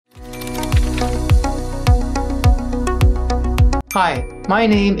Hi, my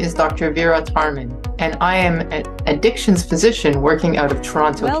name is Dr. Vera Tarman, and I am an addictions physician working out of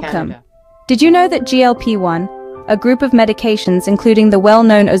Toronto, Canada. Did you know that GLP-1, a group of medications including the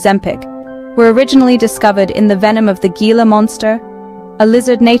well-known Ozempic, were originally discovered in the venom of the Gila monster, a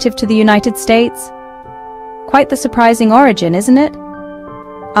lizard native to the United States? Quite the surprising origin, isn't it?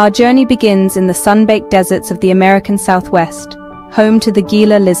 Our journey begins in the sun-baked deserts of the American Southwest, home to the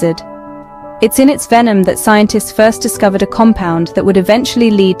Gila lizard. It's in its venom that scientists first discovered a compound that would eventually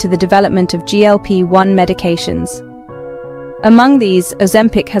lead to the development of GLP-1 medications. Among these,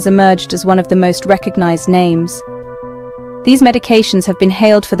 Ozempic has emerged as one of the most recognized names. These medications have been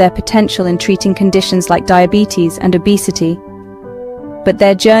hailed for their potential in treating conditions like diabetes and obesity. But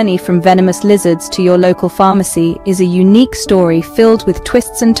their journey from venomous lizards to your local pharmacy is a unique story filled with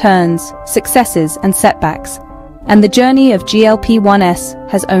twists and turns, successes and setbacks. And the journey of GLP-1s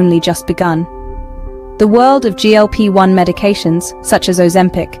has only just begun. The world of GLP-1 medications, such as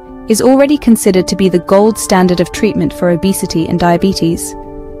Ozempic, is already considered to be the gold standard of treatment for obesity and diabetes.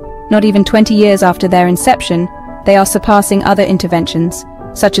 Not even 20 years after their inception, they are surpassing other interventions,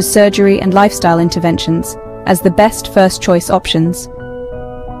 such as surgery and lifestyle interventions, as the best first-choice options.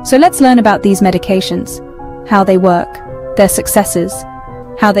 So let's learn about these medications, how they work, their successes,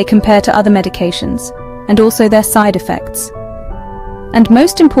 how they compare to other medications, and also their side effects. And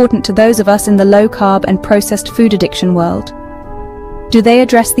most important to those of us in the low-carb and processed food addiction world, do they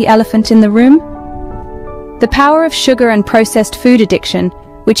address the elephant in the room? The power of sugar and processed food addiction,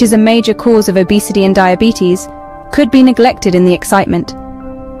 which is a major cause of obesity and diabetes, could be neglected in the excitement.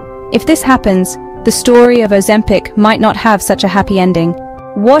 If this happens, the story of Ozempic might not have such a happy ending.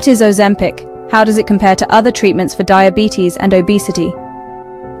 What is Ozempic? How does it compare to other treatments for diabetes and obesity?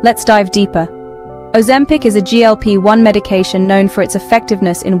 Let's dive deeper. Ozempic is a GLP-1 medication known for its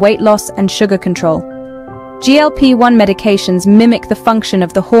effectiveness in weight loss and sugar control. GLP-1 medications mimic the function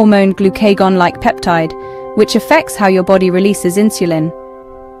of the hormone glucagon-like peptide, which affects how your body releases insulin.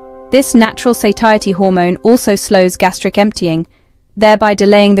 This natural satiety hormone also slows gastric emptying, thereby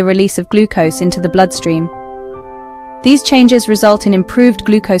delaying the release of glucose into the bloodstream. These changes result in improved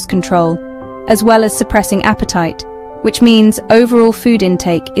glucose control, as well as suppressing appetite, which means overall food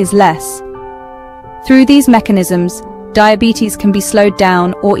intake is less. Through these mechanisms, diabetes can be slowed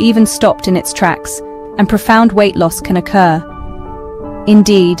down or even stopped in its tracks, and profound weight loss can occur.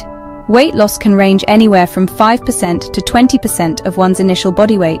 Indeed, weight loss can range anywhere from 5% to 20% of one's initial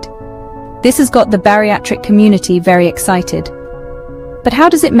body weight. This has got the bariatric community very excited. But how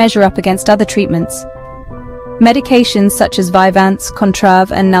does it measure up against other treatments? Medications such as Vyvanse,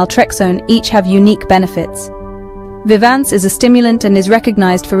 Contrave, and naltrexone each have unique benefits. Vyvanse is a stimulant and is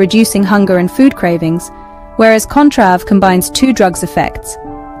recognized for reducing hunger and food cravings, whereas Contrave combines two drugs' effects,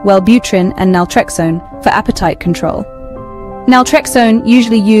 Wellbutrin and naltrexone, for appetite control. Naltrexone,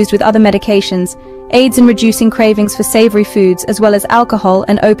 usually used with other medications, aids in reducing cravings for savory foods as well as alcohol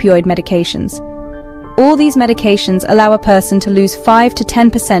and opioid medications. All these medications allow a person to lose 5 to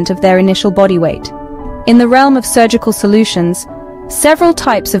 10% of their initial body weight. In the realm of surgical solutions, several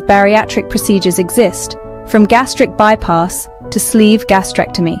types of bariatric procedures exist, from gastric bypass to sleeve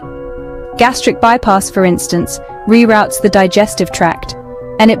gastrectomy. Gastric bypass, for instance, reroutes the digestive tract,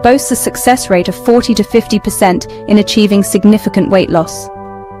 and it boasts a success rate of 40 to 50% in achieving significant weight loss.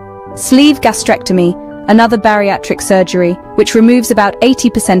 Sleeve gastrectomy, another bariatric surgery, which removes about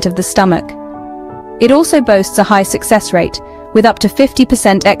 80% of the stomach. It also boasts a high success rate, with up to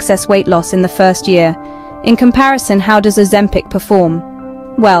 50% excess weight loss in the first year. In comparison, how does Ozempic perform?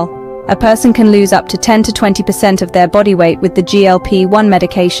 Well, a person can lose up to 10 to 20% of their body weight with the GLP-1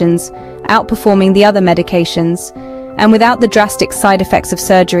 medications, outperforming the other medications, and without the drastic side effects of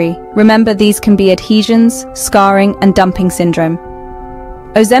surgery. Remember, these can be adhesions, scarring, and dumping syndrome.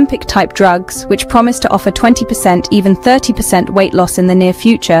 Ozempic-type drugs, which promise to offer 20%, even 30% weight loss in the near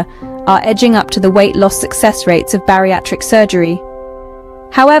future, are edging up to the weight loss success rates of bariatric surgery.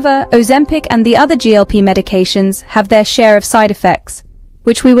 However, Ozempic and the other GLP medications have their share of side effects,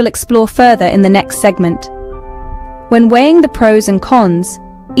 which we will explore further in the next segment. When weighing the pros and cons,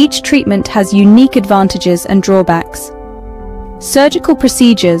 each treatment has unique advantages and drawbacks. Surgical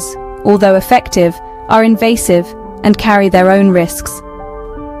procedures, although effective, are invasive and carry their own risks.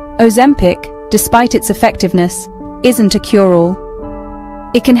 Ozempic, despite its effectiveness, isn't a cure-all.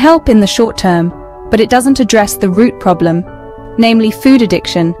 It can help in the short term, but it doesn't address the root problem, namely food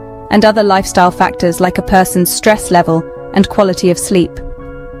addiction and other lifestyle factors like a person's stress level and quality of sleep.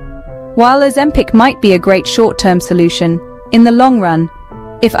 While Ozempic might be a great short-term solution, in the long run,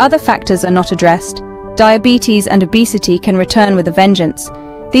 if other factors are not addressed, diabetes and obesity can return with a vengeance.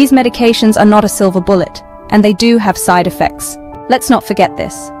 These medications are not a silver bullet, and they do have side effects. Let's not forget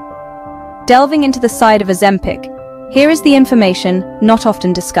this. Delving into the side of Ozempic, here is the information not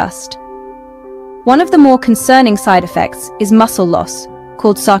often discussed. One of the more concerning side effects is muscle loss,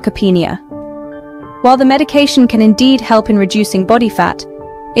 called sarcopenia. While the medication can indeed help in reducing body fat,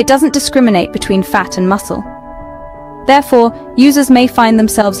 it doesn't discriminate between fat and muscle. Therefore, users may find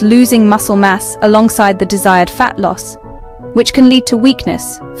themselves losing muscle mass alongside the desired fat loss, which can lead to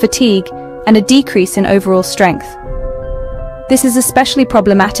weakness, fatigue, and a decrease in overall strength. This is especially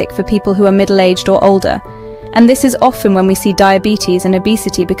problematic for people who are middle-aged or older, and this is often when we see diabetes and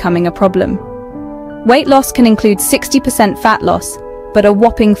obesity becoming a problem. Weight loss can include 60% fat loss, but a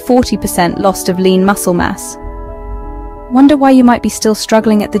whopping 40% loss of lean muscle mass. Wonder why you might be still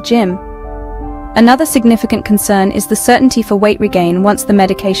struggling at the gym? Another significant concern is the certainty for weight regain once the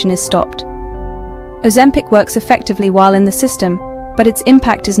medication is stopped. Ozempic works effectively while in the system, but its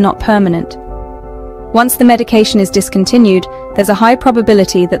impact is not permanent. Once the medication is discontinued, there's a high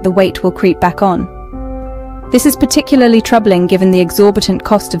probability that the weight will creep back on. This is particularly troubling given the exorbitant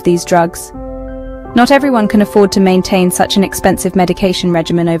cost of these drugs. Not everyone can afford to maintain such an expensive medication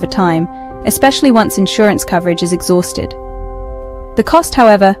regimen over time, especially once insurance coverage is exhausted. The cost,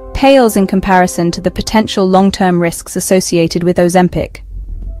 however, pales in comparison to the potential long-term risks associated with Ozempic.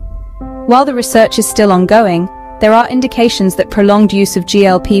 While the research is still ongoing, there are indications that prolonged use of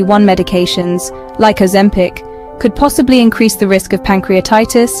GLP-1 medications, like Ozempic, could possibly increase the risk of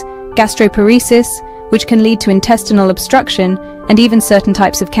pancreatitis, gastroparesis, which can lead to intestinal obstruction, and even certain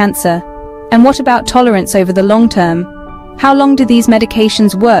types of cancer. And what about tolerance over the long term? How long do these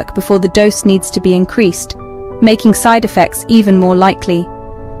medications work before the dose needs to be increased, making side effects even more likely?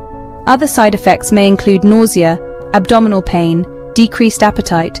 Other side effects may include nausea, abdominal pain, decreased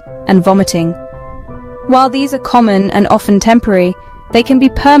appetite, and vomiting. While these are common and often temporary, they can be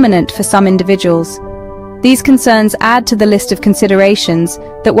permanent for some individuals. These concerns add to the list of considerations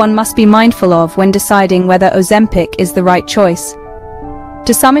that one must be mindful of when deciding whether Ozempic is the right choice.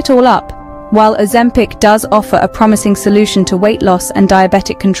 To sum it all up, while Ozempic does offer a promising solution to weight loss and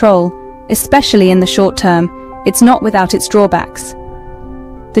diabetic control, especially in the short term, it's not without its drawbacks.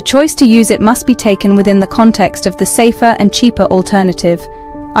 The choice to use it must be taken within the context of the safer and cheaper alternative,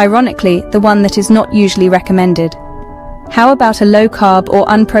 ironically, the one that is not usually recommended. How about a low-carb or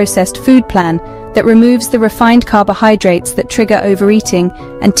unprocessed food plan that removes the refined carbohydrates that trigger overeating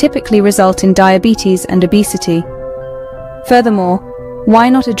and typically result in diabetes and obesity? Furthermore, why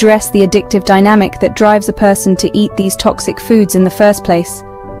not address the addictive dynamic that drives a person to eat these toxic foods in the first place?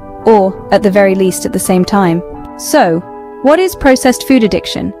 Or, at the very least, at the same time. So, what is processed food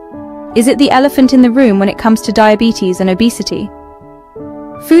addiction? Is it the elephant in the room when it comes to diabetes and obesity?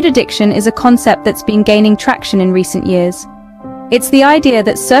 Food addiction is a concept that's been gaining traction in recent years. It's the idea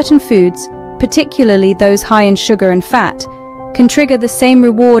that certain foods, particularly those high in sugar and fat, can trigger the same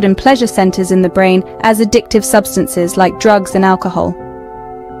reward and pleasure centers in the brain as addictive substances like drugs and alcohol.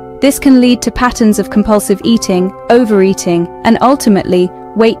 This can lead to patterns of compulsive eating, overeating, and ultimately,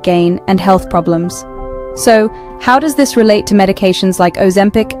 weight gain and health problems. So, how does this relate to medications like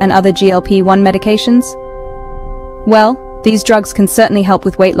Ozempic and other GLP-1 medications? Well, these drugs can certainly help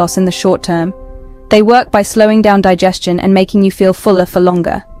with weight loss in the short term. They work by slowing down digestion and making you feel fuller for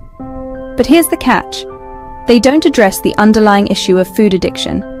longer. But here's the catch. They don't address the underlying issue of food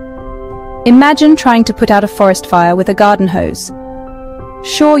addiction. Imagine trying to put out a forest fire with a garden hose.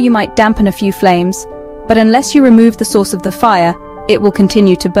 Sure, you might dampen a few flames, but unless you remove the source of the fire, it will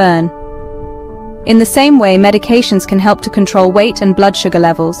continue to burn. In the same way, medications can help to control weight and blood sugar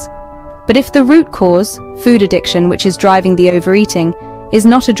levels. But if the root cause, food addiction, which is driving the overeating, is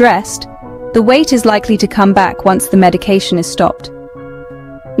not addressed, the weight is likely to come back once the medication is stopped.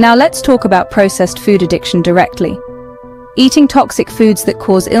 Now let's talk about processed food addiction directly. Eating toxic foods that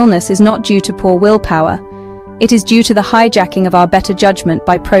cause illness is not due to poor willpower. It is due to the hijacking of our better judgment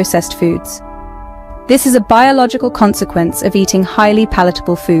by processed foods. This is a biological consequence of eating highly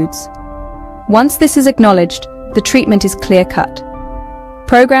palatable foods. Once this is acknowledged, the treatment is clear-cut.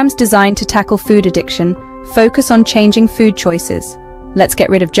 Programs designed to tackle food addiction focus on changing food choices. Let's get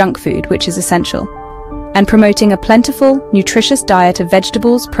rid of junk food, which is essential, and promoting a plentiful, nutritious diet of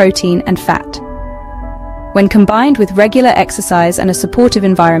vegetables, protein, and fat. When combined with regular exercise and a supportive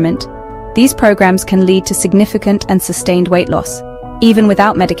environment, these programs can lead to significant and sustained weight loss, even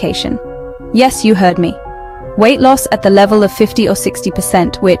without medication. Yes, you heard me. Weight loss at the level of 50 or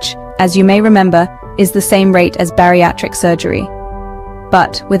 60%, which, as you may remember, is the same rate as bariatric surgery,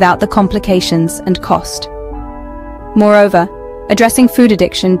 but without the complications and cost. Moreover, addressing food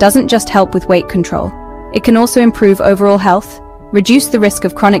addiction doesn't just help with weight control. It can also improve overall health, reduce the risk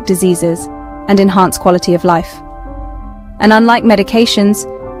of chronic diseases, and enhance quality of life. And unlike medications,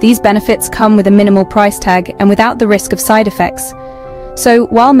 these benefits come with a minimal price tag and without the risk of side effects. So,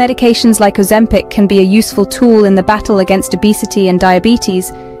 while medications like Ozempic can be a useful tool in the battle against obesity and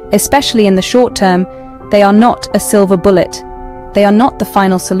diabetes, especially in the short term, they are not a silver bullet. They are not the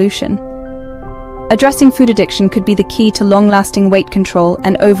final solution. Addressing food addiction could be the key to long-lasting weight control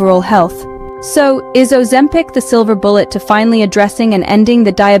and overall health. So, is Ozempic the silver bullet to finally addressing and ending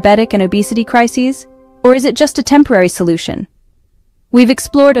the diabetic and obesity crises? Or is it just a temporary solution? We've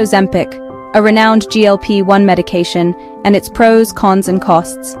explored Ozempic, a renowned GLP-1 medication, and its pros, cons, and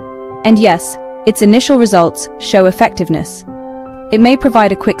costs. And yes, its initial results show effectiveness. It may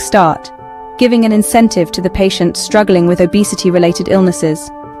provide a quick start, giving an incentive to the patient struggling with obesity-related illnesses.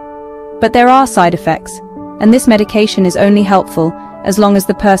 But there are side effects, and this medication is only helpful as long as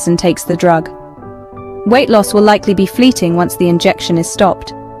the person takes the drug. Weight loss will likely be fleeting once the injection is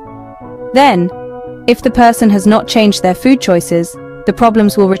stopped. Then, if the person has not changed their food choices, the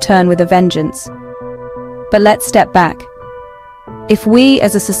problems will return with a vengeance. But let's step back. If we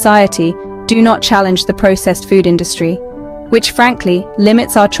as a society do not challenge the processed food industry, which frankly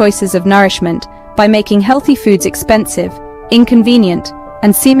limits our choices of nourishment by making healthy foods expensive, inconvenient,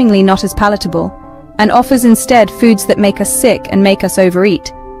 and seemingly not as palatable, and offers instead foods that make us sick and make us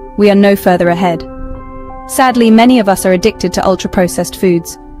overeat, we are no further ahead. Sadly, many of us are addicted to ultra-processed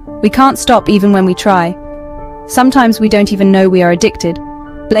foods. We can't stop even when we try. Sometimes we don't even know we are addicted,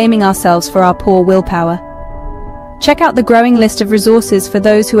 blaming ourselves for our poor willpower. Check out the growing list of resources for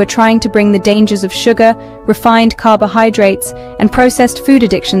those who are trying to bring the dangers of sugar, refined carbohydrates, and processed food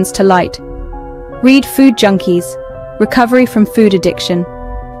addictions to light. Read Food Junkies, Recovery from Food Addiction.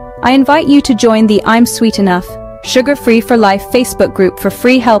 I invite you to join the I'm Sweet Enough, Sugar-Free for Life Facebook group for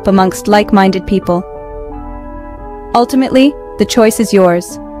free help amongst like-minded people. Ultimately, the choice is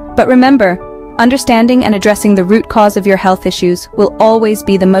yours. But remember, understanding and addressing the root cause of your health issues will always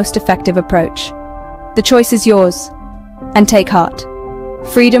be the most effective approach. The choice is yours. And take heart.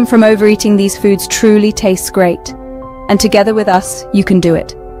 Freedom from overeating these foods truly tastes great. And together with us, you can do it.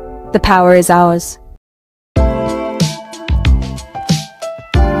 The power is ours.